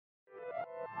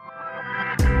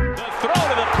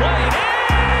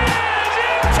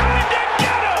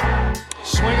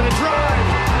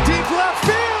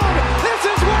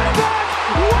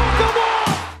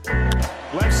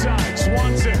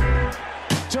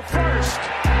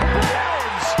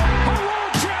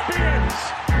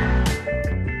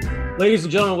Ladies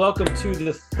and gentlemen, welcome to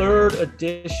the third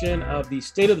edition of the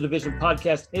State of the Division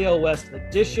podcast, AL West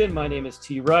edition. My name is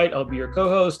T. Wright. I'll be your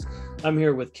co-host. I'm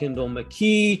here with Kendall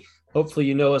McKee. Hopefully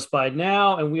you know us by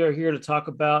now, and we are here to talk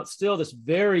about still this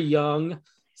very young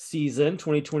season,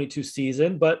 2022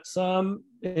 season, but some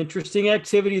interesting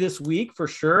activity this week for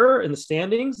sure in the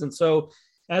standings. And so,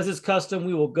 as is custom,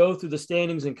 we will go through the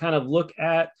standings and kind of look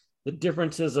at the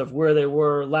differences of where they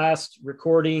were last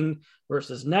recording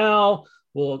versus now.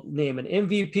 We'll name an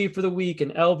MVP for the week,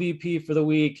 an LVP for the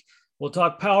week. We'll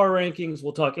talk power rankings.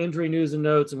 We'll talk injury news and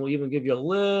notes, and we'll even give you a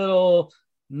little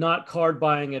not card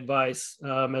buying advice,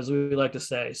 as we like to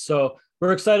say. So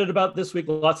we're excited about this week.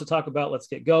 Lots to talk about. Let's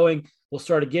get going. We'll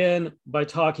start again by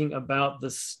talking about the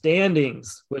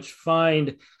standings, which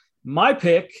find my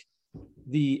pick,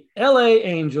 the LA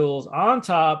Angels, on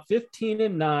top,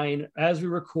 15-9 as we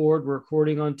record. We're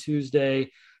recording on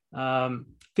Tuesday.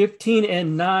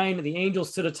 15-9. The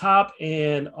Angels sit atop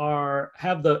and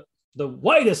have the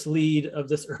widest lead of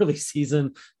this early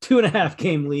season, 2.5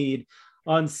 game lead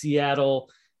on Seattle,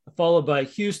 followed by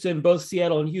Houston. Both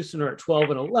Seattle and Houston are at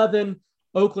 12-11,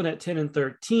 Oakland at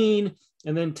 10-13,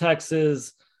 and then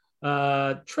Texas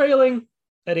trailing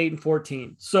at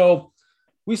 8-14. So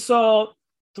we saw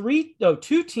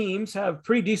two teams have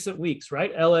pretty decent weeks,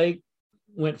 right? LA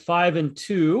went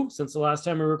 5-2 since the last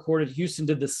time we recorded. Houston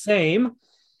did the same.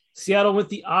 Seattle went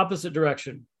the opposite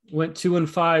direction, went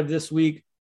 2-5 this week.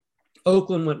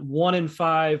 Oakland went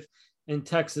 1-5, and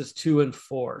Texas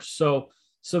 2-4. So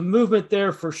some movement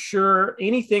there for sure.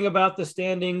 Anything about the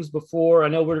standings before? I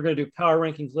know we're going to do power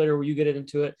rankings later where you get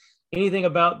into it. Anything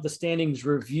about the standings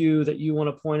review that you want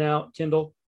to point out,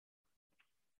 Kendall?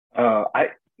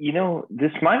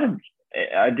 This might have,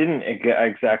 I didn't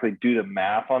exactly do the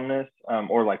math on this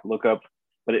or like look up,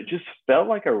 but it just felt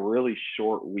like a really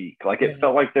short week. Like it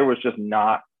felt like there was just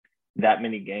not that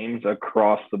many games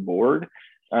across the board.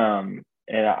 And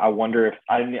I wonder if,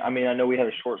 I know we had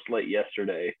a short slate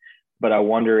yesterday, but I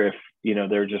wonder if,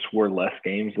 there just were less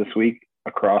games this week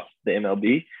across the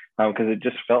MLB because it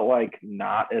just felt like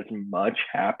not as much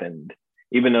happened,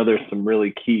 even though there's some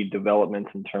really key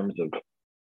developments in terms of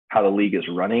how the league is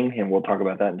running. And we'll talk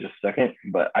about that in just a second,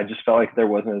 but I just felt like there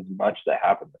wasn't as much that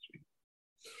happened this week.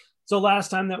 So last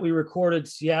time that we recorded,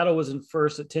 Seattle was in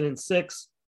first at 10-6.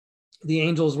 The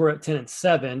Angels were at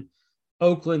 10-7.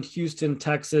 Oakland, Houston,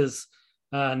 Texas,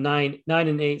 9-8,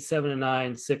 7-9,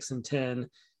 6-10.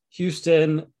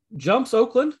 Houston jumps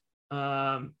Oakland.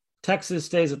 Texas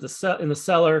stays in the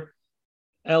cellar.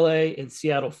 LA and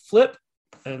Seattle flip.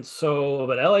 And so,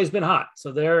 but LA's been hot.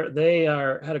 So they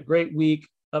had a great week,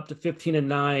 up to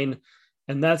 15-9.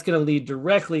 And that's going to lead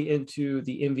directly into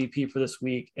the MVP for this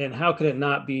week. And how could it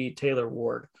not be Taylor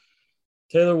Ward?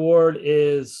 Taylor Ward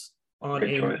is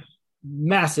on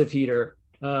massive heater.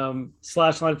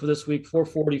 Slash line for this week,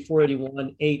 440,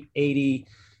 481, 880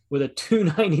 with a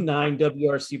 299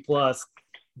 WRC plus.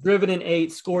 Driven in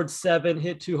 8, scored 7,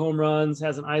 hit 2 home runs,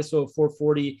 has an ISO of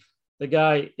 440. The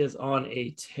guy is on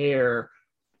a tear.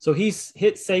 So he's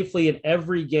hit safely in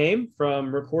every game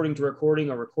from recording to recording,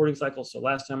 or recording cycle. So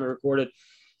last time we recorded,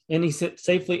 and he's hit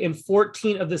safely in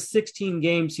 14 of the 16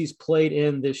 games he's played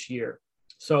in this year.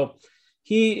 So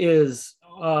he has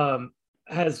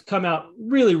come out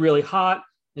really, really hot.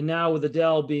 And now with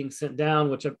Adell being sent down,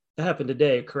 which happened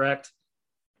today, correct?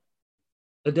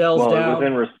 Adell's down.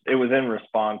 It was in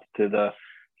response to the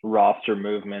roster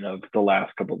movement of the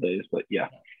last couple of days, but yeah.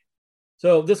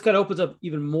 So this kind of opens up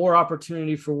even more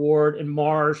opportunity for Ward and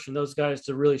Marsh and those guys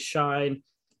to really shine.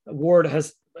 Ward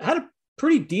has had a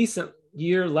pretty decent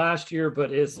year last year,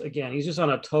 but he's just on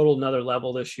a total another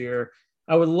level this year.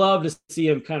 I would love to see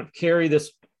him kind of carry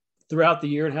this throughout the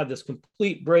year and have this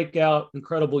complete breakout,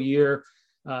 incredible year.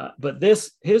 But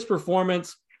his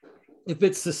performance, if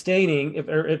it's sustaining, if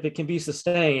it can be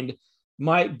sustained,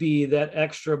 might be that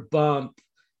extra bump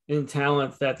in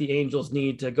talent that the Angels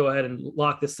need to go ahead and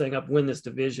lock this thing up, win this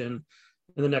division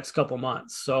in the next couple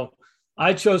months. So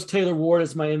I chose Taylor Ward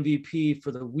as my MVP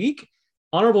for the week.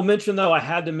 Honorable mention, though, I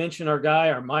had to mention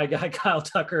my guy, Kyle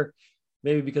Tucker,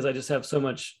 maybe because I just have so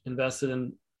much invested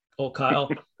in old Kyle.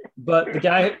 But the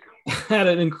guy had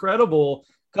an incredible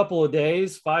couple of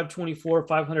days, 524,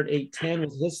 500, 810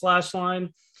 was his slash line.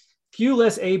 Few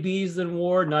less ABs than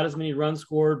Ward, not as many runs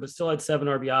scored, but still had 7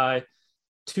 RBI.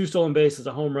 2 stolen bases,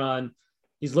 a home run.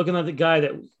 He's looking like the guy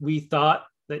that we thought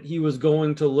that he was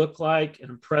going to look like,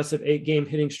 an impressive 8-game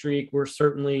hitting streak. We're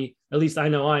certainly, at least I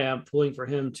know I am, pulling for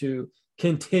him to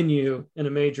continue in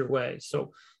a major way.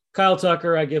 So Kyle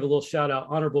Tucker, I give a little shout out,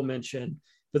 honorable mention,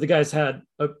 but the guy's had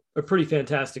a pretty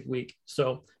fantastic week.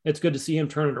 So it's good to see him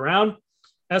turn it around.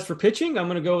 As for pitching, I'm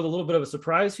going to go with a little bit of a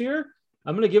surprise here.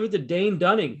 I'm going to give it to Dane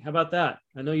Dunning. How about that?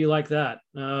 I know you like that.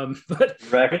 But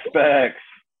Respects.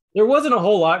 there wasn't a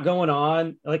whole lot going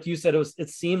on. Like you said, it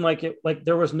seemed like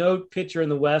there was no pitcher in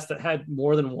the West that had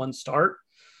more than one start.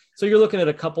 So you're looking at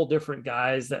a couple different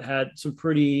guys that had some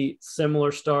pretty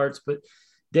similar starts, but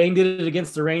Dane did it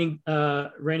against the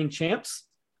reigning champs.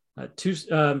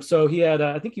 So he had,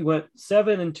 I think he went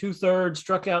 7 2/3,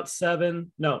 struck out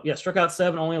 7. Struck out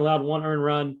 7, only allowed 1 earned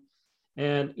run.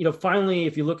 And, finally,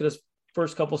 if you look at his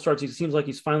first couple starts, he seems like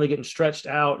he's finally getting stretched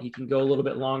out. He can go a little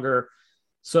bit longer.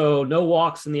 So no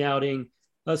walks in the outing.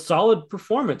 A solid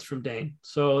performance from Dane.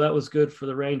 So that was good for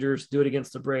the Rangers. Do it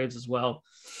against the Braves as well.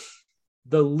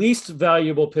 The least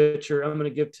valuable pitcher I'm going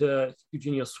to give to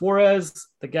Eugenio Suarez.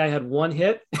 The guy had 1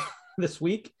 hit this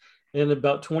week in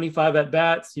about 25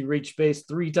 at-bats. He reached base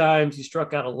 3 times. He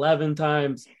struck out 11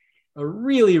 times. A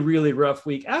really, really rough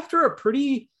week after a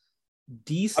pretty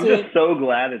decent. I'm just so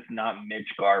glad it's not Mitch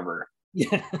Garver.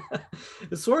 Yeah.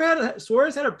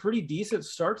 Suarez had a pretty decent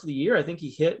start to the year. I think he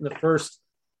hit in the first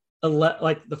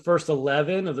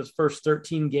 11 of the first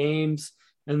 13 games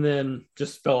and then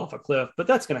just fell off a cliff. But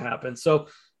that's going to happen. So,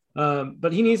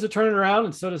 but he needs to turn it around,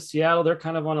 and so does Seattle. They're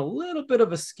kind of on a little bit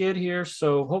of a skid here,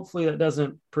 so hopefully that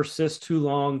doesn't persist too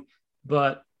long.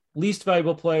 But least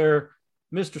valuable player,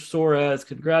 Mr. Suarez,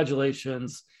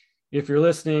 congratulations. If you're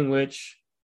listening, which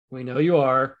we know you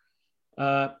are,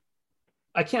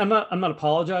 I'm not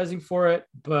apologizing for it,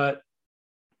 but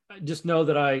I just know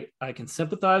that I can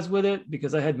sympathize with it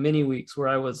because I had many weeks where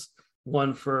I was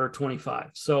 1 for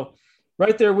 25. So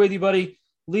right there with you, buddy.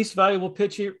 Least valuable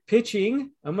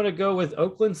pitching. I'm going to go with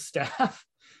Oakland staff,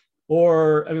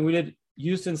 we did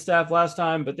Houston staff last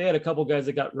time, but they had a couple guys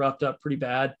that got roughed up pretty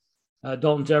bad.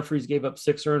 Dalton Jeffries gave up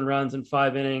 6 earned runs in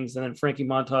 5 innings, and then Frankie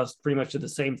Montas pretty much did the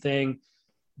same thing.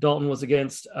 Dalton was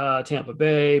against Tampa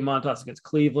Bay, Montas against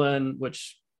Cleveland,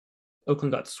 which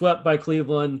Oakland got swept by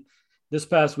Cleveland this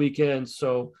past weekend.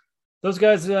 So those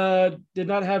guys did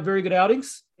not have very good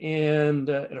outings, and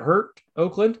it hurt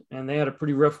Oakland, and they had a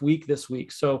pretty rough week this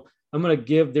week. So I'm going to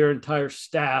give their entire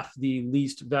staff the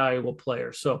least valuable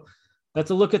player. So that's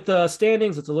a look at the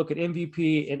standings. Let's a look at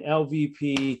MVP and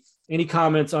LVP. Any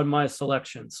comments on my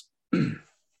selections?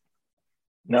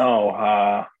 No,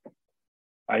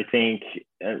 I think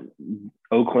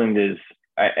Oakland is,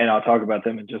 and I'll talk about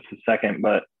them in just a second,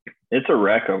 but it's a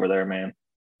wreck over there, man.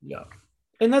 Yeah.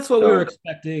 And that's what we were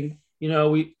expecting.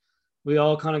 We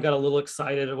all kind of got a little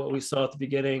excited at what we saw at the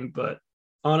beginning, but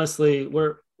honestly,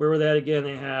 where were they at again?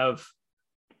 They have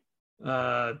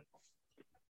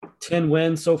 10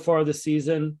 wins so far this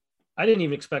season. I didn't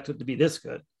even expect it to be this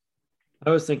good. I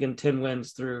was thinking 10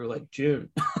 wins through like June.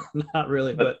 Not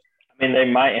really, but I mean, they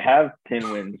might have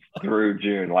 10 wins through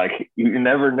June. Like, you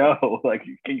never know. Like,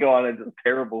 you can go on a just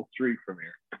terrible streak from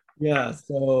here. Yeah,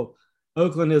 so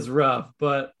Oakland is rough,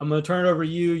 but I'm going to turn it over to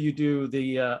you. You do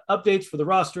the updates for the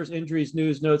rosters, injuries,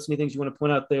 news, notes, any things you want to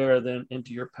point out there, then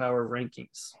into your power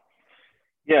rankings.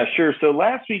 Yeah, sure. So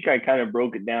last week I kind of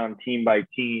broke it down team by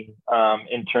team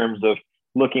in terms of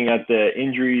looking at the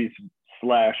injuries /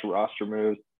 roster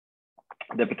moves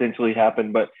that potentially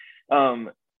happened. But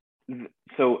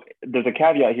so there's a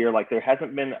caveat here, like there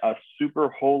hasn't been a super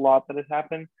whole lot that has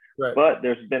happened, right, but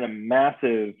there's been a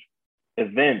massive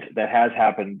event that has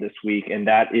happened this week, and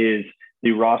that is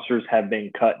the rosters have been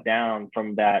cut down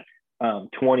from that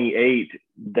 28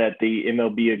 that the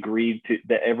MLB agreed to,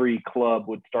 that every club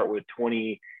would start with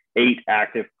 28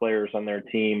 active players on their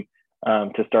team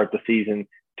to start the season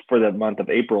for the month of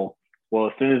April. Well,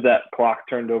 as soon as that clock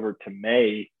turned over to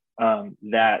May,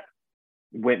 that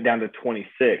went down to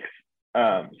 26.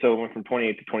 So it went from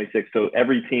 28 to 26. So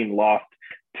every team lost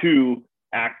 2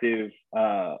 active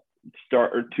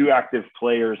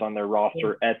players on their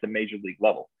roster at the major league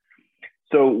level.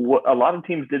 So a lot of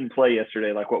teams didn't play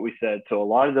yesterday, like what we said. So a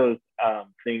lot of those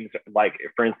things, like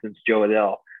for instance, Jo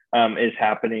Adell is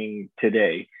happening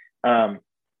today.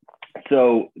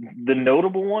 So the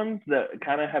notable ones that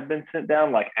kind of have been sent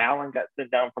down, like Allen got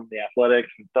sent down from the Athletics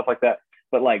and stuff like that.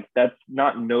 But like, that's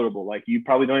not notable. Like, you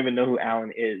probably don't even know who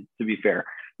Allen is, to be fair.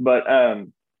 But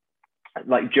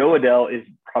like Jo Adell is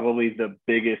probably the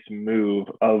biggest move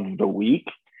of the week.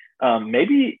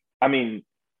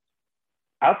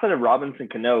 Outside of Robinson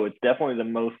Cano, it's definitely the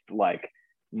most like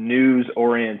news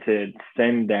oriented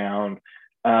send down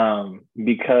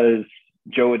because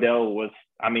Jo Adell was,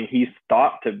 he's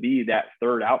thought to be that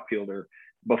third outfielder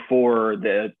before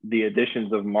the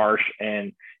additions of Marsh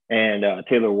and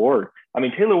Taylor Ward.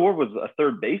 Taylor Ward was a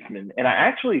third baseman, and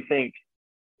I think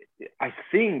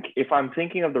if I'm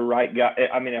thinking of the right guy,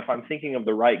 if I'm thinking of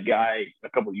the right guy a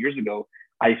couple of years ago,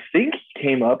 I think he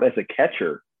came up as a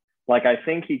catcher. Like, I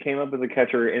think he came up as a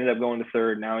catcher, ended up going to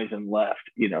third. Now he's in left,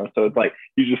 so it's like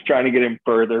he's just trying to get him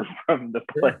further from the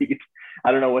plate.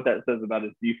 I don't know what that says about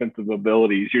his defensive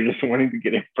abilities. You're just wanting to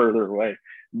get him further away.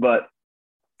 But,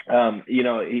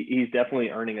 he's definitely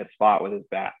earning a spot with his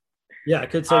bat. Yeah, I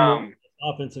could say more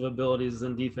offensive abilities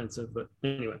than defensive, but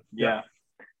anyway. Yeah.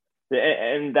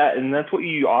 And that's what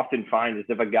you often find is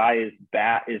if a guy's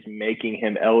bat is making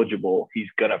him eligible, he's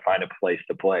going to find a place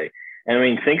to play. And I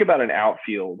mean, think about an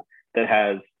outfield that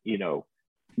has,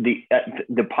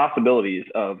 the possibilities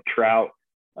of Trout,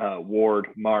 Ward,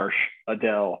 Marsh,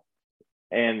 Adele,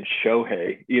 and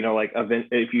Shohei,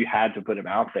 if you had to put him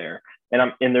out there.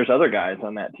 And there's other guys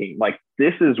on that team. Like,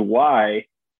 this is why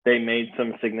they made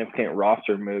some significant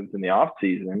roster moves in the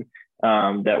offseason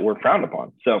that were frowned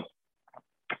upon. So,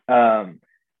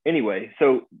 anyway,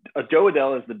 so Joe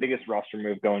Adele is the biggest roster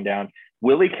move going down.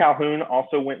 Willie Calhoun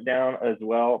also went down as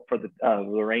well for the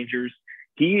Rangers.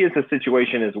 He is a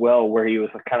situation as well where he was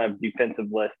a kind of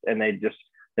defensive list, and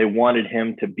they wanted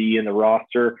him to be in the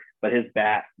roster, but his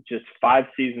bat just 5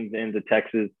 seasons into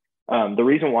Texas. The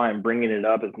reason why I'm bringing it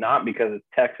up is not because it's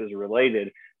Texas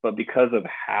related, but because of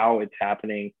how it's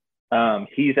happening.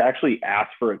 He's actually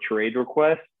asked for a trade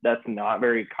request. That's not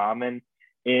very common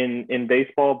in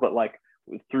baseball, but like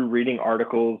through reading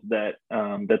articles that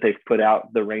they've put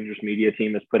out, the Rangers media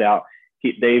team has put out,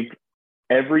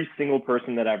 every single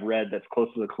person that I've read that's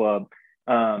close to the club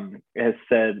has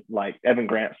said, like Evan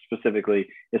Grant specifically,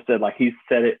 has said like he's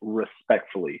said it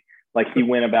respectfully. Like he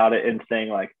went about it and saying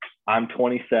like, I'm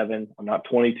 27, I'm not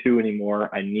 22 anymore.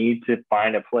 I need to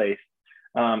find a place.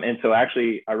 And so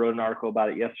actually I wrote an article about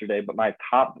it yesterday, but my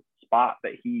top spot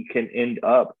that he can end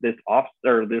up this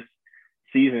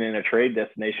season in a trade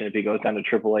destination if he goes down to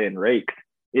AAA and rakes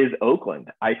is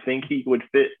Oakland. I think he would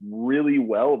fit really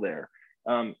well there.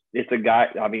 It's a guy,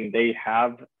 I mean, they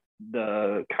have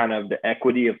the kind of the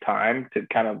equity of time to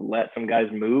kind of let some guys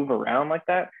move around like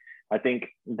that. I think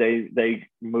they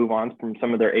move on from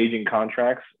some of their aging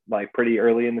contracts like pretty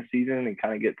early in the season and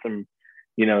kind of get some,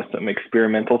 some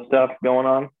experimental stuff going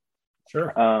on.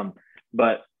 Sure.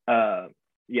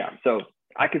 Yeah, so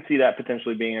I could see that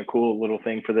potentially being a cool little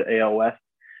thing for the AL West.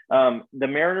 The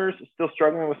Mariners are still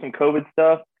struggling with some COVID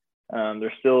stuff.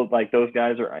 They're still like those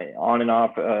guys are on and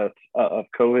off of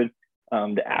COVID.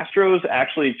 The Astros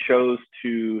actually chose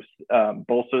to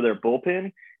bolster their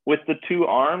bullpen with the 2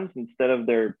 arms instead of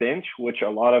their bench, which a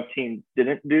lot of teams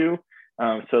didn't do.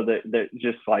 So that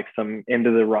just like some end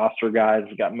of the roster guys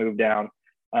got moved down.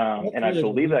 And I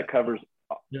believe that covers.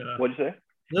 Yeah. What'd you say?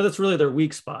 No, that's really their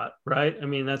weak spot, right? I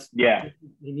mean, they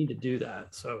need to do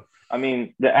that. So, I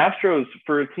mean, the Astros,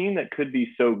 for a team that could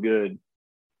be so good,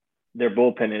 their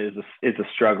bullpen is a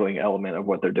struggling element of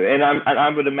what they're doing. And I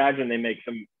would imagine they make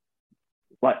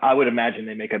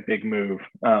a big move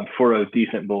for a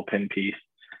decent bullpen piece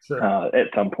at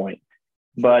some point.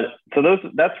 But so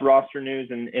that's roster news,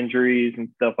 and injuries and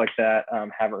stuff like that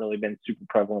haven't really been super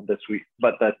prevalent this week.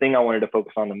 But the thing I wanted to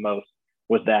focus on the most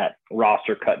was that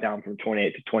roster cut down from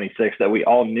 28 to 26 that we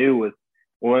all knew was,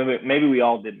 well, maybe we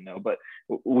all didn't know, but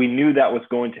we knew that was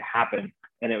going to happen.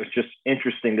 And it was just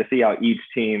interesting to see how each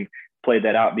team played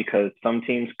that out, because some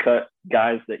teams cut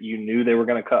guys that you knew they were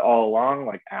going to cut all along,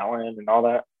 like Allen and all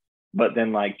that. But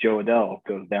then like Joe Adele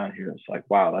goes down here. It's like,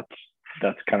 wow,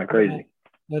 that's kind of crazy.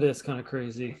 That is kind of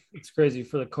crazy. It's crazy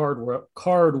for the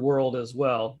card world as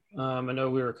well. I know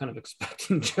we were kind of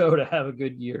expecting Joe to have a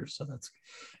good year, so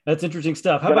that's interesting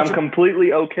stuff. But I'm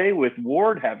completely okay with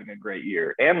Ward having a great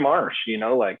year and Marsh.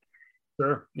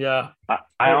 Sure, yeah.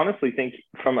 I honestly think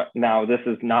now this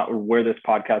is not where this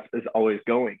podcast is always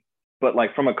going, but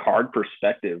like from a card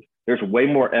perspective, there's way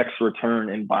more X return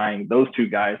in buying those 2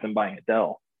 guys than buying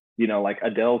Adele. Like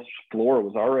Adele's floor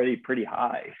was already pretty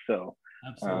high, so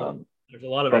absolutely. There's a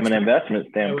lot of from an investment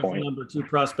standpoint. He was the number 2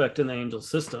 prospect in the Angels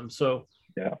system, so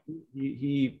yeah,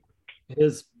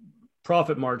 his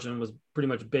profit margin was pretty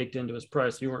much baked into his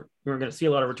price. You weren't going to see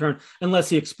a lot of return unless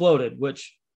he exploded,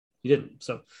 which he didn't.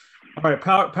 So, all right,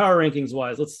 power rankings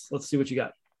wise, let's see what you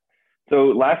got. So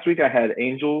last week I had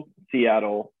Angels,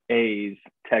 Seattle, A's,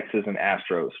 Texas, and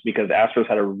Astros, because Astros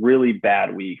had a really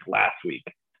bad week last week.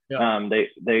 Yeah.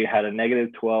 They had a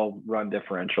negative 12 run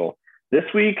differential. This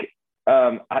week,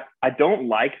 I don't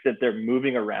like that they're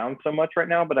moving around so much right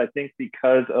now, but I think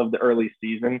because of the early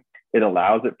season, it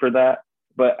allows it for that.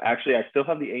 But actually, I still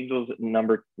have the Angels at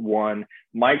number 1.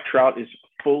 Mike Trout is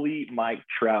fully Mike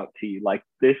Trout T. Like,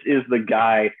 this is the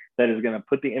guy that is going to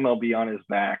put the MLB on his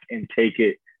back and take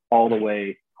it all the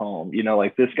way home.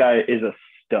 Like, this guy is a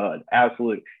stud,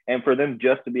 absolutely. And for them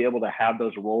just to be able to have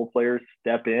those role players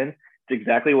step in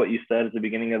exactly what you said at the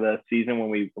beginning of the season when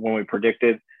we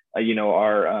predicted,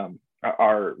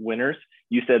 our winners.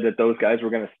 You said that those guys were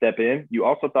going to step in. You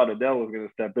also thought Adele was going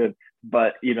to step in,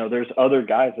 but there's other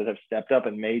guys that have stepped up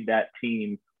and made that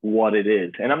team what it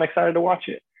is, and I'm excited to watch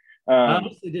it. I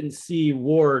honestly didn't see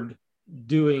Ward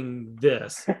doing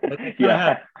this. I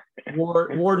yeah, had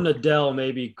Ward and Adele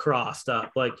maybe crossed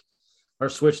up, like, or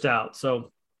switched out.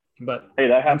 So, but hey,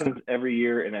 that happens every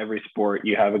year in every sport.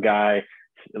 You have a guy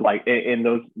like in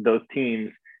those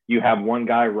teams. You have one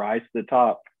guy rise to the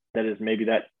top that is maybe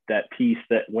that piece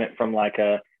that went from like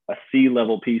a C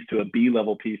level piece to a B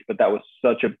level piece, but that was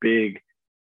such a big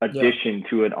addition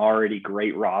to an already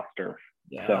great roster.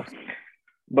 Yeah. So,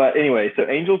 but anyway, so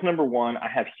Angels number 1, I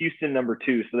have Houston number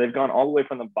 2. So they've gone all the way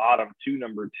from the bottom to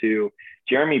number 2.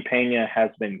 Jeremy Pena has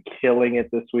been killing it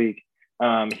this week.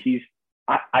 I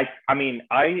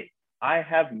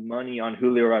have money on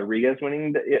Julio Rodriguez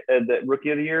winning the Rookie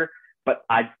of the Year, but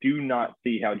I do not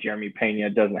see how Jeremy Pena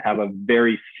doesn't have a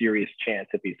very serious chance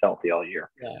if he's healthy all year.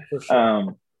 Yeah, for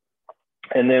sure.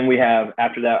 And then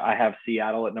after that, I have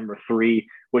Seattle at number 3,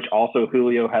 which also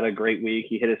Julio had a great week.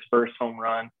 He hit his first home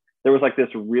run. There was like this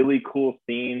really cool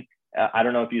scene. I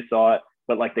don't know if you saw it,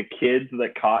 but like the kids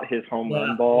that caught his home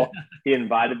run ball, he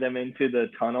invited them into the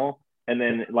tunnel. And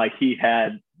then like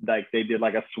they did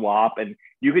like a swap, and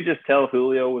you could just tell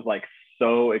Julio was like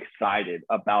so excited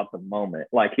about the moment.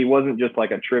 Like he wasn't just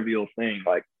like a trivial thing.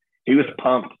 Like he was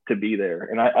pumped to be there.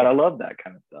 And I love that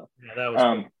kind of stuff. Yeah, that was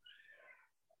cool.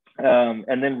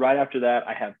 And then right after that,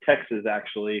 I have Texas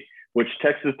actually, which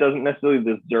Texas doesn't necessarily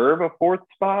deserve a 4th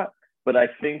spot, but I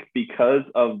think because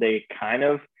of they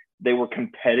were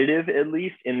competitive, at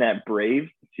least in that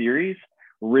Braves series,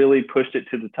 really pushed it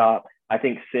to the top. I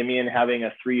think Semien having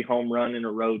a 3 home run in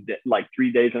a row, like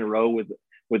 3 days in a row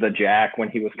with a jack when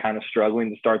he was kind of struggling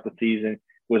to start the season,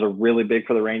 was a really big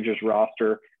for the Rangers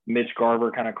roster. Mitch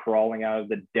Garver kind of crawling out of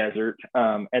the desert.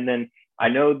 And then I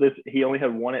know he only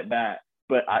had 1 at bat,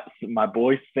 but my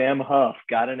boy Sam Huff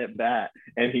got an at bat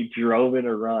and he drove in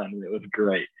a run. It was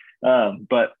great.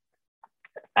 But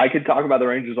I could talk about the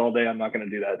Rangers all day. I'm not going to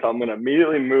do that. So I'm going to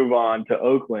immediately move on to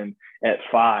Oakland at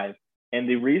 5. And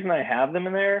the reason I have them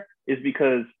in there is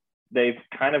because they've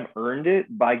kind of earned it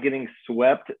by getting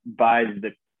swept by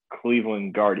the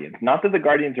Cleveland Guardians. Not that the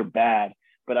Guardians are bad,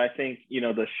 but I think,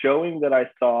 the showing that I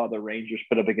saw the Rangers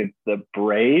put up against the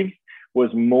Braves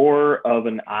was more of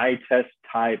an eye test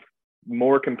type,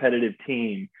 more competitive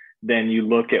team than you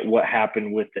look at what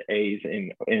happened with the A's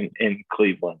in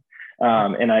Cleveland.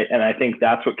 And I think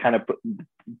that's what kind of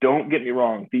don't get me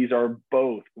wrong. These are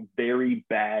both very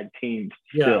bad teams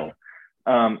still.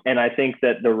 And I think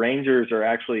that the Rangers are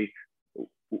actually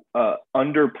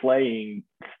underplaying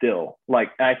still.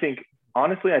 Like,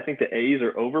 honestly, I think the A's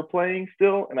are overplaying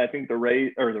still. And I think the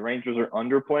Rangers are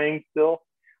underplaying still.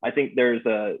 I think there's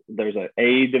a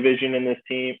A division in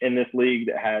this league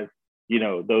that has,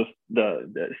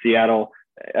 the Seattle,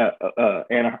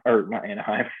 not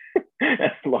Anaheim,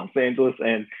 Los Angeles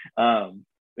and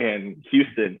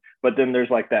Houston, but then there's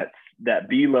like that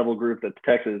B level group that's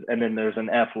Texas, and then there's an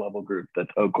F level group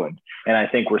that's Oakland, and I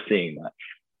think we're seeing that.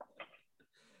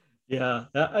 Yeah,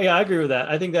 I agree with that.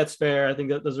 I think that's fair. I think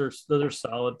that those are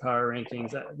solid power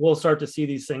rankings. We'll start to see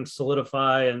these things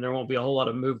solidify, and there won't be a whole lot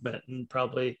of movement in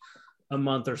probably a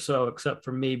month or so, except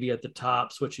for maybe at the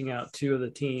top switching out 2 of the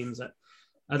teams.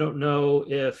 I don't know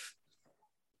if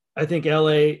I think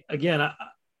LA again.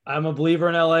 I'm a believer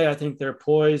in LA. I think they're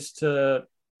poised to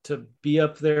be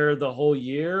up there the whole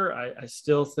year. I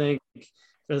still think,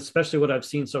 especially what I've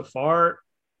seen so far,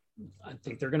 I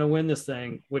think they're going to win this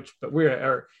thing. But we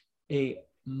are a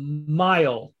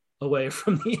mile away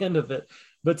from the end of it.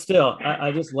 But still,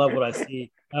 I just love what I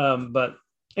see. But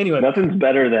anyway, nothing's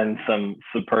better than some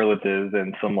superlatives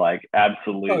and some like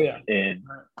absolutes in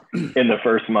the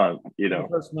first month. The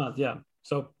first month, yeah.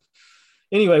 So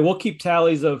anyway, we'll keep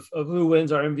tallies of who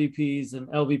wins our MVPs and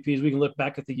LVPs. We can look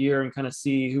back at the year and kind of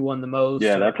see who won the most.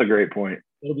 Yeah, that's a great point.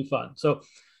 It'll be fun. So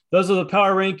those are the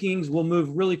power rankings. We'll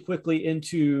move really quickly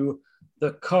into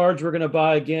the cards we're going to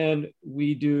buy. Again,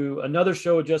 we do another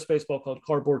show at Just Baseball called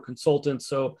Cardboard Consultants.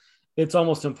 So it's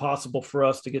almost impossible for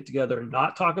us to get together and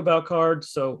not talk about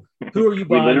cards. So who are you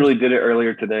buying? We literally did it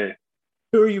earlier today.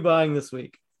 Who are you buying this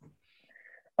week?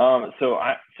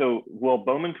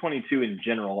 Bowman 22 in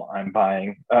general, I'm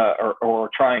buying or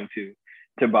trying to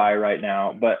buy right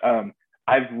now. But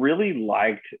I've really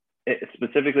liked it,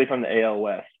 specifically from the AL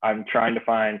West. I'm trying to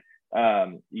find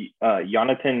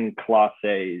Jonathan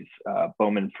Clase's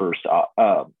Bowman first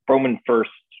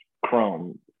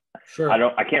Chrome. Sure.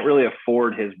 I can't really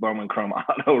afford his Bowman Chrome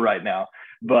auto right now,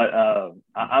 But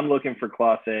I'm looking for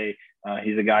Clase.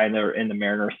 He's a guy in the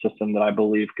Mariners system that I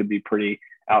believe could be pretty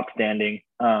outstanding.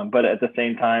 But at the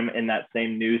same time, in that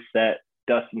same news set,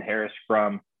 Dustin Harris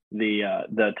from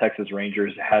the Texas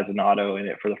Rangers has an auto in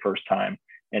it for the first time,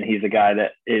 and he's a guy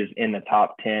that is in the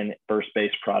top 10 first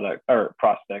base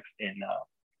prospects in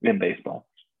baseball.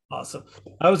 Awesome.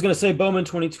 I was going to say Bowman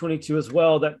 2022 as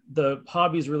well, that the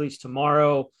hobby's released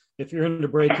tomorrow. If you're into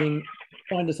breaking,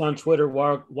 find us on Twitter,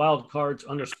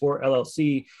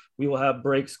 wildcards_LLC. We will have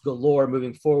breaks galore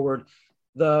moving forward.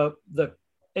 The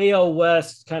AL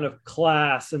West kind of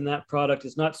class in that product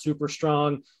is not super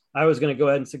strong. I was going to go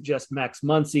ahead and suggest Max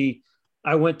Muncy.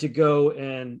 I went to go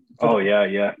and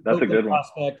that's a good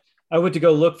prospect. I went to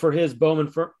go look for his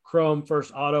Bowman Chrome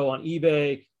first auto on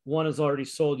eBay. One is already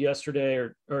sold yesterday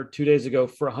or 2 days ago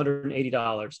for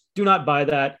 $180. Do not buy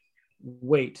that.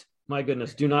 Wait, my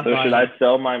goodness, do not. So buy should I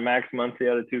sell my Max Muncy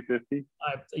out of 250?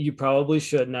 You probably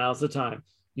should. Now's the time.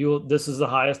 This is the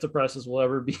highest the prices will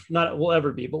ever be. Not will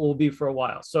ever be, but will be for a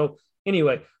while. So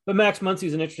anyway, but Max Muncy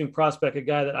is an interesting prospect, a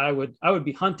guy that I would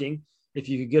be hunting if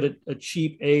you could get a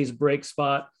cheap A's break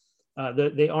spot.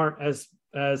 They aren't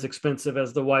as expensive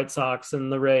as the White Sox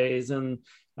and the Rays and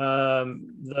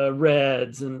the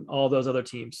Reds and all those other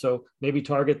teams. So maybe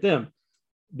target them,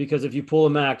 because if you pull a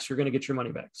Max, you're going to get your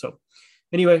money back. So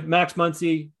anyway, Max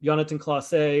Muncy, Jonathan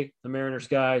Clase, the Mariners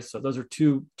guys. So those are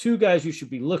two guys you should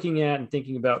be looking at and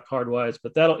thinking about card wise.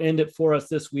 But that'll end it for us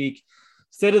this week.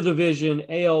 State of the Division,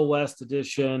 AL West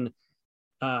edition,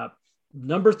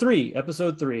 number 3,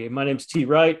 episode 3. My name's T.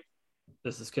 Wright.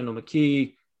 This is Kendall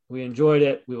McKee. We enjoyed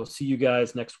it. We will see you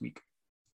guys next week.